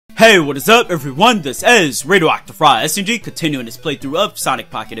Hey, what is up everyone, this is Radioactive Fry SNG continuing this playthrough of Sonic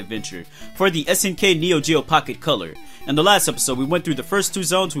Pocket Adventure for the SNK Neo Geo Pocket Color. In the last episode we went through the first two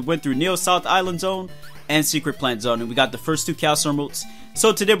zones. We went through Neo South Island Zone and Secret Plant Zone, and we got the first two Chaos Emeralds.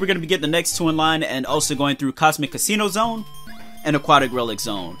 So today we're going to be getting the next two in line and also going through Cosmic Casino Zone and Aquatic Relix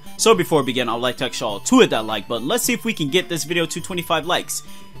Zone. So before we begin, I'd like to ask y'all to hit that like button. Let's see if we can get this video to 25 likes.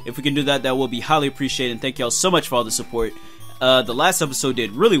 If we can do that, that will be highly appreciated, and thank y'all so much for all the support. The last episode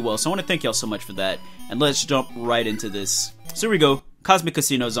did really well, so I want to thank y'all so much for that. And let's jump right into this. So here we go, Cosmic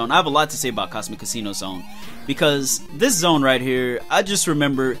Casino Zone. I have a lot to say about Cosmic Casino Zone, because this zone right here, I just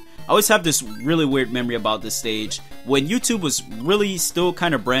remember, I always have this really weird memory about this stage. When YouTube was really still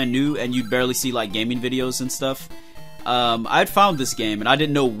kind of brand new and you barely see like gaming videos and stuff, I'd found this game and I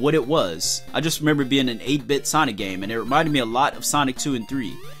didn't know what it was. I just remember being an 8-bit Sonic game, and it reminded me a lot of Sonic 2 and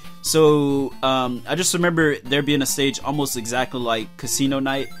 3. So, I just remember there being a stage almost exactly like Casino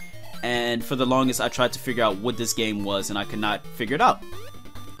Night, and for the longest I tried to figure out what this game was and I could not figure it out.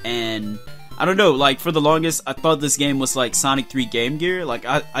 And I don't know, like for the longest I thought this game was like Sonic 3 Game Gear. Like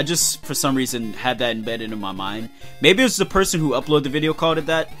I just for some reason had that embedded in my mind. Maybe it was the person who uploaded the video called it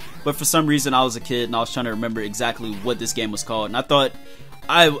that, but for some reason I was a kid and I was trying to remember exactly what this game was called, and I thought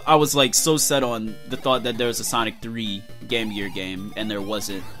I was like so set on the thought that there was a Sonic 3 Game Gear game, and there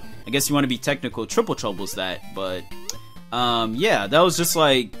wasn't. I guess you want to be technical, Triple Trouble's that, but yeah, that was just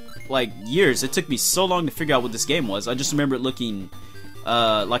like years. It took me so long to figure out what this game was. I just remember it looking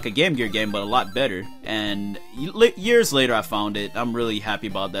like a Game Gear game, but a lot better. And years later, I found it. I'm really happy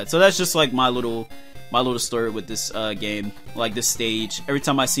about that. So that's just like my little story with this game, like this stage. Every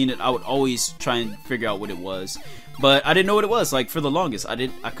time I seen it, I would always try and figure out what it was, but I didn't know what it was. Like for the longest,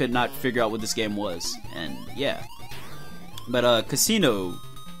 I could not figure out what this game was, and yeah. But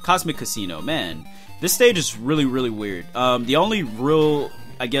Cosmic Casino, man, this stage is really weird. The only real,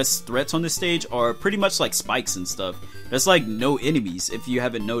 I guess, threats on this stage are pretty much like spikes and stuff. There's like no enemies, if you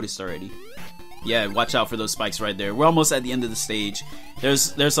haven't noticed already. Yeah, watch out for those spikes right there. We're almost at the end of the stage.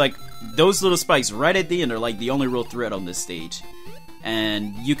 There's like those little spikes right at the end are like the only real threat on this stage,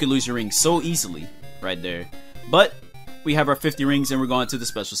 and you can lose your ring so easily right there. But we have our 50 rings and we're going to the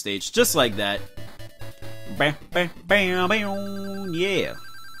special stage just like that. Bam, bam, bam, bam, yeah.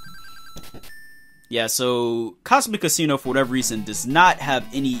 Yeah, so Cosmic Casino, for whatever reason, does not have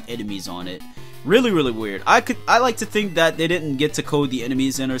any enemies on it. Really weird. I like to think that they didn't get to code the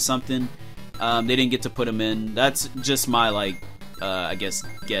enemies in or something. They didn't get to put them in. That's just my like, I guess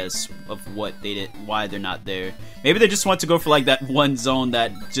of what they did, why they're not there. Maybe they just want to go for like that one zone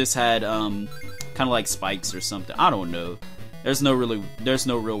that just had kind of like spikes or something. I don't know. There's no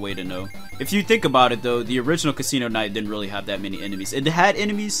real way to know. If you think about it though, the original Casino Night didn't really have that many enemies. It had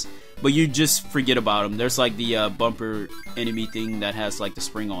enemies, but you just forget about them. There's like the bumper enemy thing that has like the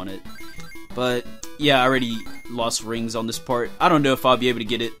spring on it. But yeah, I already lost rings on this part. I don't know if I'll be able to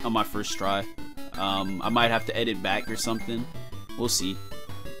get it on my first try. I might have to edit back or something. We'll see.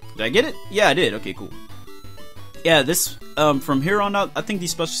 Did I get it? Yeah, I did. Okay, cool. Yeah, this from here on out, I think these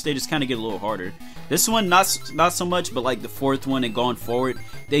special stages kind of get a little harder. This one not so much, but like the fourth one and going forward,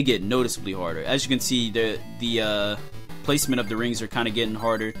 they get noticeably harder. As you can see, the placement of the rings are kind of getting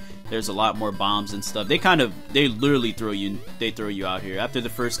harder. There's a lot more bombs and stuff. They literally throw you out here. After the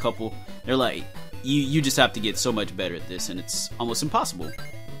first couple, they're like, you just have to get so much better at this, and it's almost impossible.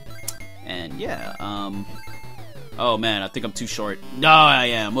 And yeah, oh man, I think I'm too short. No, I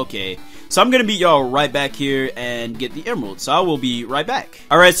am. Okay. So I'm gonna meet y'all right back here and get the emerald. So I will be right back.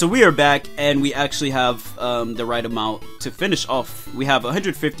 Alright, so we are back and we actually have the right amount to finish off. We have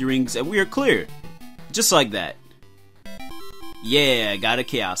 150 rings and we are clear. Just like that. Yeah, got a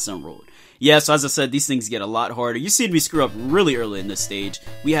Chaos Emerald. Yeah, so as I said, these things get a lot harder. You see me screw up really early in this stage.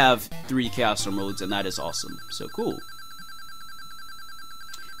 We have 3 Chaos Emeralds and that is awesome. So cool.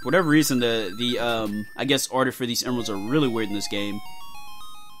 For whatever reason, the I guess order for these emeralds are really weird in this game.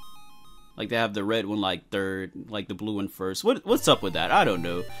 Like they have the red one like third, like the blue one first. What's up with that? I don't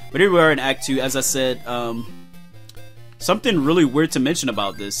know. But here we are in Act 2. As I said, something really weird to mention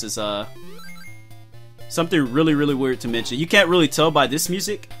about this is something really weird to mention. You can't really tell by this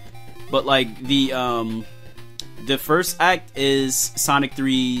music, but like the first act is Sonic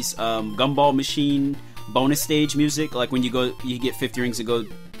 3's Gumball Machine bonus stage music. Like when you get 50 rings and go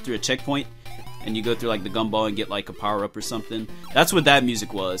through a checkpoint, and you go through like the gumball and get like a power up or something. That's what that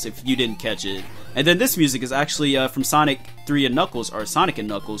music was, if you didn't catch it. And then this music is actually from Sonic 3 and Knuckles, or Sonic and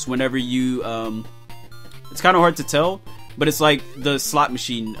Knuckles. Whenever you, it's kind of hard to tell, but it's like the slot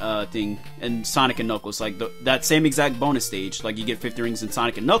machine thing in Sonic and Knuckles, like that same exact bonus stage. Like you get 50 rings in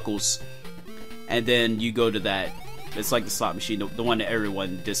Sonic and Knuckles, and then you go to that It's like the slot machine, the one that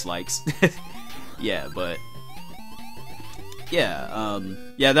everyone dislikes. Yeah, but yeah,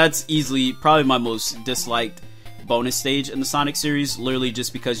 yeah, that's easily probably my most disliked bonus stage in the Sonic series, literally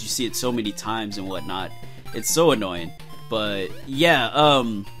just because you see it so many times and whatnot. It's so annoying. But yeah,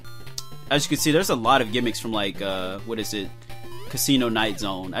 as you can see, there's a lot of gimmicks from like what is it, Casino Night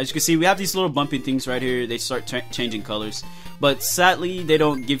Zone. As you can see, we have these little bumping things right here. They start changing colors, but sadly they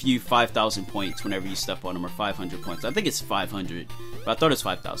don't give you 5,000 points whenever you step on them, or 500 points. I think it's 500, but I thought it was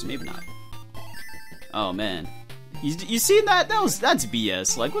 5,000. Maybe not. Oh man, you see that? That's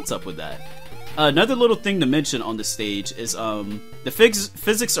BS. Like, what's up with that? Another little thing to mention on the stage is the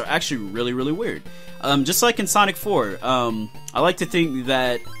physics are actually really weird. Just like in Sonic 4, I like to think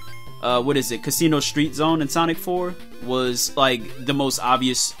that what is it, Casino Street Zone in Sonic 4 was like the most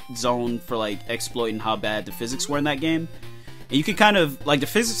obvious zone for like exploiting how bad the physics were in that game. And you can kind of like, the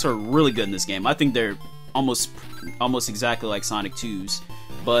physics are really good in this game. I think they're almost exactly like Sonic 2's.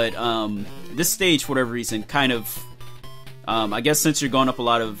 But this stage, for whatever reason, kind of I guess since you're going up a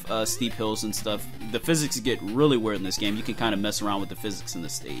lot of steep hills and stuff, the physics get really weird in this game. You can kind of mess around with the physics in the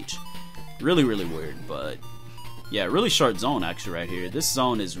stage. Really weird, but yeah, really short zone actually right here. This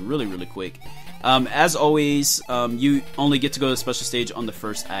zone is really quick. As always, you only get to go to the special stage on the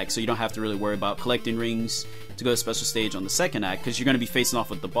first act, so you don't have to really worry about collecting rings to go to the special stage on the second act, because you're going to be facing off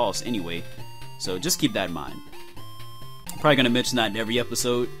with the boss anyway. So just keep that in mind. I'm probably going to mention that in every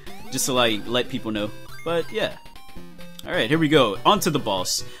episode, just to like let people know. But yeah. Alright, here we go. On to the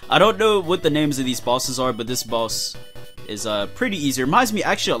boss. I don't know what the names of these bosses are, but this boss is pretty easy. It reminds me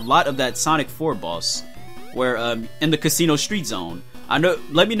actually a lot of that Sonic 4 boss, where in the Casino Street Zone. I know.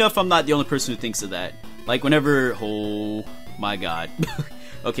 Let me know if I'm not the only person who thinks of that. Like whenever, oh my god.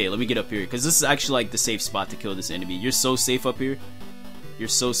 Okay, let me get up here, because this is actually like the safe spot to kill this enemy. You're so safe up here. You're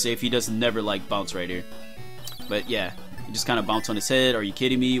so safe. He does never like bounce right here. But yeah, you just kind of bounce on his head. Are you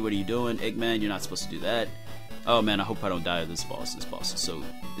kidding me? What are you doing, Eggman? You're not supposed to do that. Oh man, I hope I don't die to this boss. This boss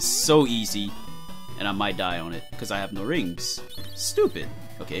is so easy, and I might die on it because I have no rings. Stupid.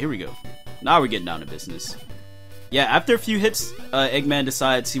 Okay, here we go. Now we're getting down to business. Yeah, after a few hits, Eggman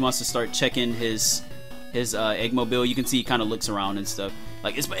decides he wants to start checking his Eggmobile. You can see he kind of looks around and stuff.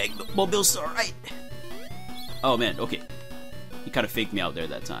 Like, is my Eggmobile still alright? Oh man, okay. He kind of faked me out there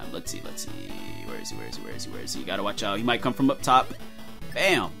that time. Let's see. Where is he? Gotta watch out. He might come from up top.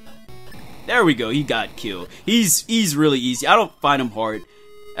 Bam. There we go. He got killed. He's really easy. I don't find him hard.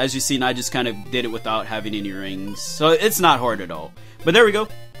 As you see, I just kind of did it without having any rings. So it's not hard at all. But there we go.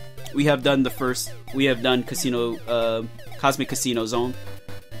 We have done Casino, Cosmic Casino Zone.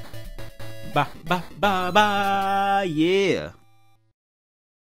 Yeah.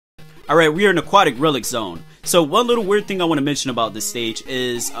 Alright, we are in Aquatic Relix Zone. So one little weird thing I want to mention about this stage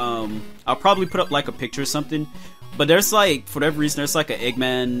is, I'll probably put up like a picture or something. But there's like, for whatever reason, there's like an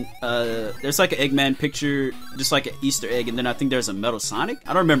Eggman picture, just like an Easter egg, and then I think there's a Metal Sonic?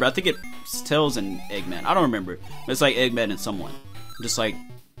 I don't remember. I think it's Tails and Eggman. I don't remember. But it's like Eggman and someone. Just like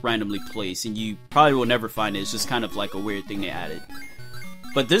randomly placed, and you probably will never find it. It's just kind of like a weird thing they added.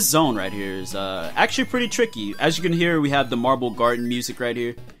 But this zone right here is actually pretty tricky. As you can hear, we have the Marble Garden music right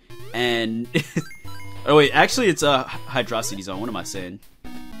here. And, oh wait, actually it's a Hydrocity Zone. What am I saying?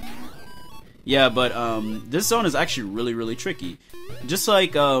 Yeah, but this zone is actually really tricky. Just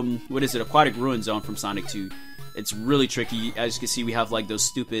like what is it, Aquatic Ruin Zone from Sonic 2. It's really tricky. As you can see, we have like those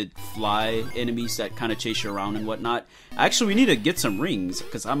stupid fly enemies that kind of chase you around and whatnot. Actually, we need to get some rings,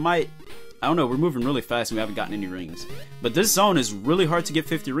 because I don't know, we're moving really fast and we haven't gotten any rings. But this zone is really hard to get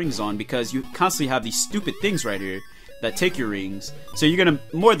 50 rings on, because you constantly have these stupid things right here that take your rings. So you're gonna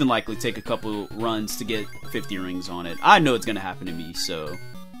more than likely take a couple runs to get 50 rings on it. I know it's gonna happen to me, so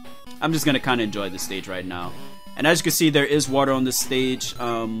I'm just gonna kind of enjoy this stage right now. And as you can see, there is water on this stage,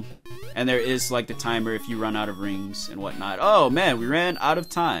 and there is like the timer if you run out of rings and whatnot. Oh man, we ran out of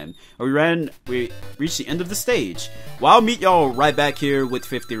time. We reached the end of the stage. Well, I'll meet y'all right back here with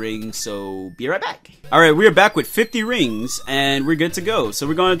 50 rings, so be right back. Alright, we are back with 50 rings, and we're good to go. So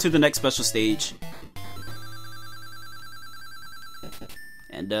we're going to the next special stage.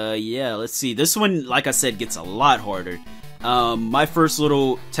 And yeah, let's see. This one, like I said, gets a lot harder. My first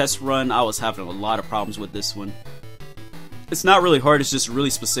little test run, I was having a lot of problems with this one. It's not really hard, it's just really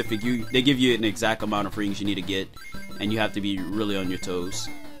specific. They give you an exact amount of rings you need to get, and you have to be really on your toes.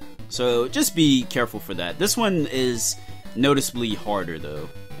 So just be careful for that. This one is noticeably harder though,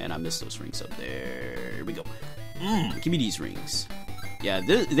 and I missed those rings up there. Here we go. Give me these rings. Yeah,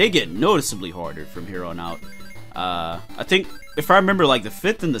 they get noticeably harder from here on out. I think, if I remember, like the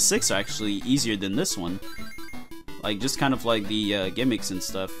 5th and the 6th are actually easier than this one. Like, just kind of like the gimmicks and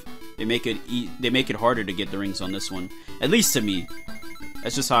stuff. They make it harder to get the rings on this one. At least to me.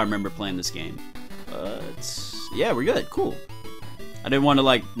 That's just how I remember playing this game. But yeah, we're good. Cool. I didn't want to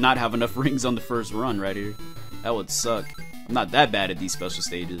like not have enough rings on the first run right here. That would suck. I'm not that bad at these special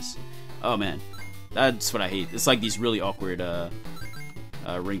stages. Oh man, that's what I hate. It's like these really awkward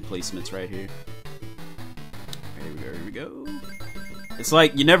ring placements right here. Here we go. It's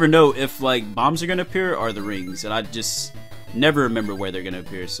like you never know if like bombs are gonna appear or the rings, and I just never remember where they're gonna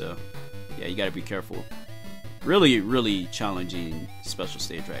appear. So yeah, you gotta be careful. Really challenging special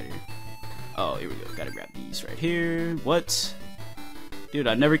stage right here. Oh, here we go. Gotta grab these right here. What? Dude,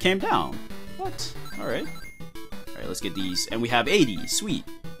 I never came down. What? Alright. Alright, let's get these. And we have 80. Sweet.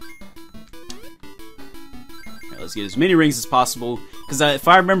 Alright, let's get as many rings as possible. Because if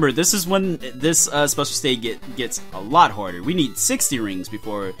I remember, this is when this special stage gets a lot harder. We need 60 rings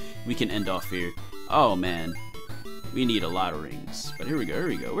before we can end off here. Oh, man. We need a lot of rings. But here we go, here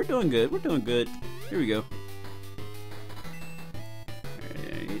we go. We're doing good. We're doing good. Here we go.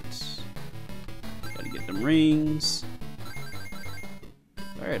 Gotta get them rings.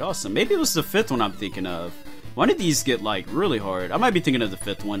 Alright, awesome. Maybe it was the 5th one I'm thinking of. One of these get like really hard. I might be thinking of the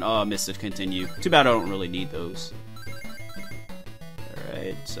 5th one. Oh, I missed it. Continue. Too bad I don't really need those.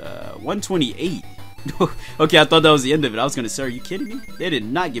 Alright, 128. Okay, I thought that was the end of it. I was gonna say, are you kidding me? They did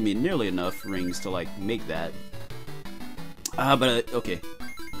not give me nearly enough rings to like make that. Okay.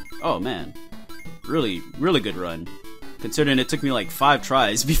 Oh man. Really good run. Considering it took me like 5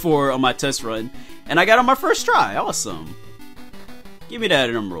 tries before on my test run. And I got on my first try. Awesome. Give me that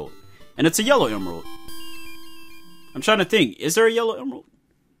emerald. And it's a yellow emerald. I'm trying to think. Is there a yellow emerald?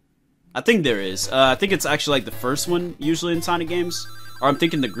 I think there is. I think it's actually like the first one usually in Sonic games. Or I'm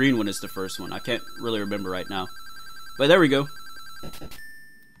thinking the green one is the first one. I can't really remember right now. But there we go.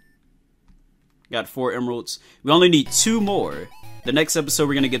 Got 4 emeralds. We only need 2 more. The next episode,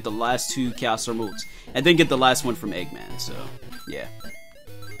 we're going to get the last 2 Chaos Emeralds. And then get the last one from Eggman. So, yeah.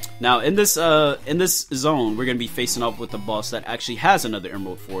 Now, in this zone, we're going to be facing off with a boss that actually has another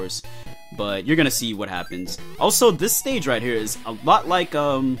emerald for us. But you're going to see what happens. Also, this stage right here is a lot like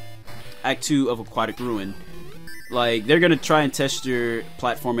Act 2 of Aquatic Ruin. Like, they're going to try and test your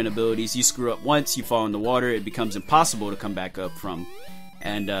platforming abilities. You screw up once, you fall in the water, it becomes impossible to come back up from.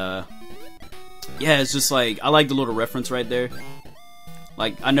 And, yeah, it's just like, I like the little reference right there.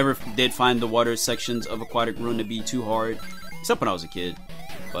 Like, I never did find the water sections of Aquatic Ruin to be too hard, except when I was a kid.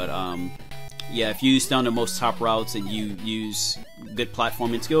 But, yeah, if you use down the most top routes and you use good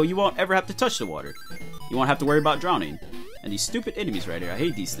platforming skill, you won't ever have to touch the water. You won't have to worry about drowning. And these stupid enemies right here, I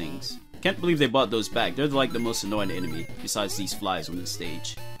hate these things. Can't believe they brought those back. They're like the most annoying enemy, besides these flies on this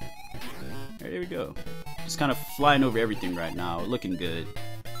stage. Alright, there we go. Just kind of flying over everything right now, looking good.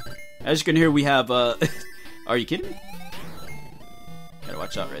 As you can hear, we have, are you kidding me? Gotta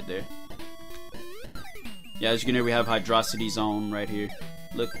watch out right there. Yeah, as you can hear, we have Hydrocity Zone right here.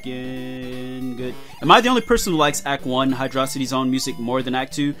 Looking good. Am I the only person who likes Act 1 Hydrocity Zone music more than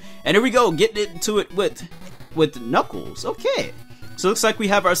Act 2? And here we go, getting into it with Knuckles. Okay. So it looks like we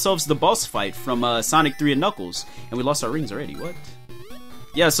have ourselves the boss fight from Sonic 3 and Knuckles. And we lost our rings already. What?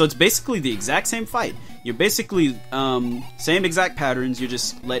 Yeah, so it's basically the exact same fight. You're basically, same exact patterns. You're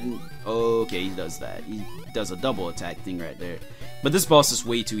just letting... Oh, okay, he does that. He does a double attack thing right there. But this boss is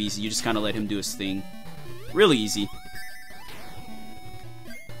way too easy. You just kind of let him do his thing. Really easy.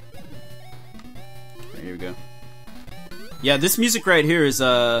 Right, here we go. Yeah, this music right here is,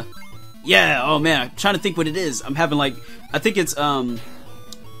 yeah, oh man, I'm trying to think what it is. I'm having like... I think it's, man,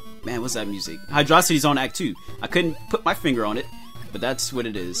 what's that music? Hydrocity Zone Act 2. I couldn't put my finger on it, but that's what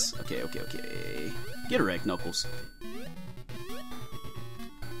it is. Okay. Get a wreck, Knuckles.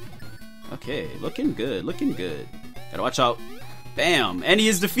 Okay, looking good. Gotta watch out. Bam! And he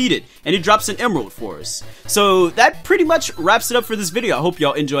is defeated. And he drops an emerald for us. So that pretty much wraps it up for this video. I hope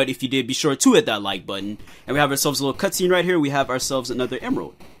y'all enjoyed. If you did, be sure to hit that like button. And we have ourselves a little cutscene right here. We have ourselves another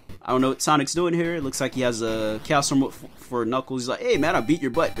emerald. I don't know what Sonic's doing here. It looks like he has a Chaos Emerald for Knuckles. He's like, hey man, I beat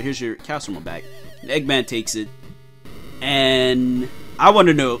your butt, but here's your Chaos Emerald back. And Eggman takes it. And I want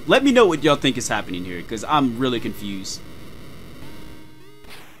to know, let me know what y'all think is happening here, because I'm really confused.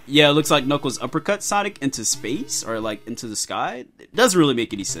 Yeah, it looks like Knuckles uppercut Sonic into space, or like into the sky. It doesn't really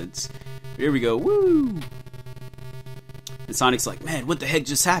make any sense. Here we go, woo! And Sonic's like, man, what the heck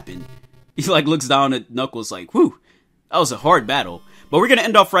just happened? He like looks down at Knuckles like, whew, that was a hard battle. But we're going to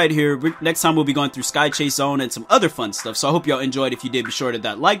end off right here. Next time we'll be going through Sky Chase Zone and some other fun stuff. So I hope y'all enjoyed. If you did, be sure to hit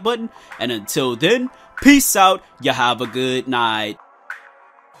that like button. And until then, peace out. You have a good night.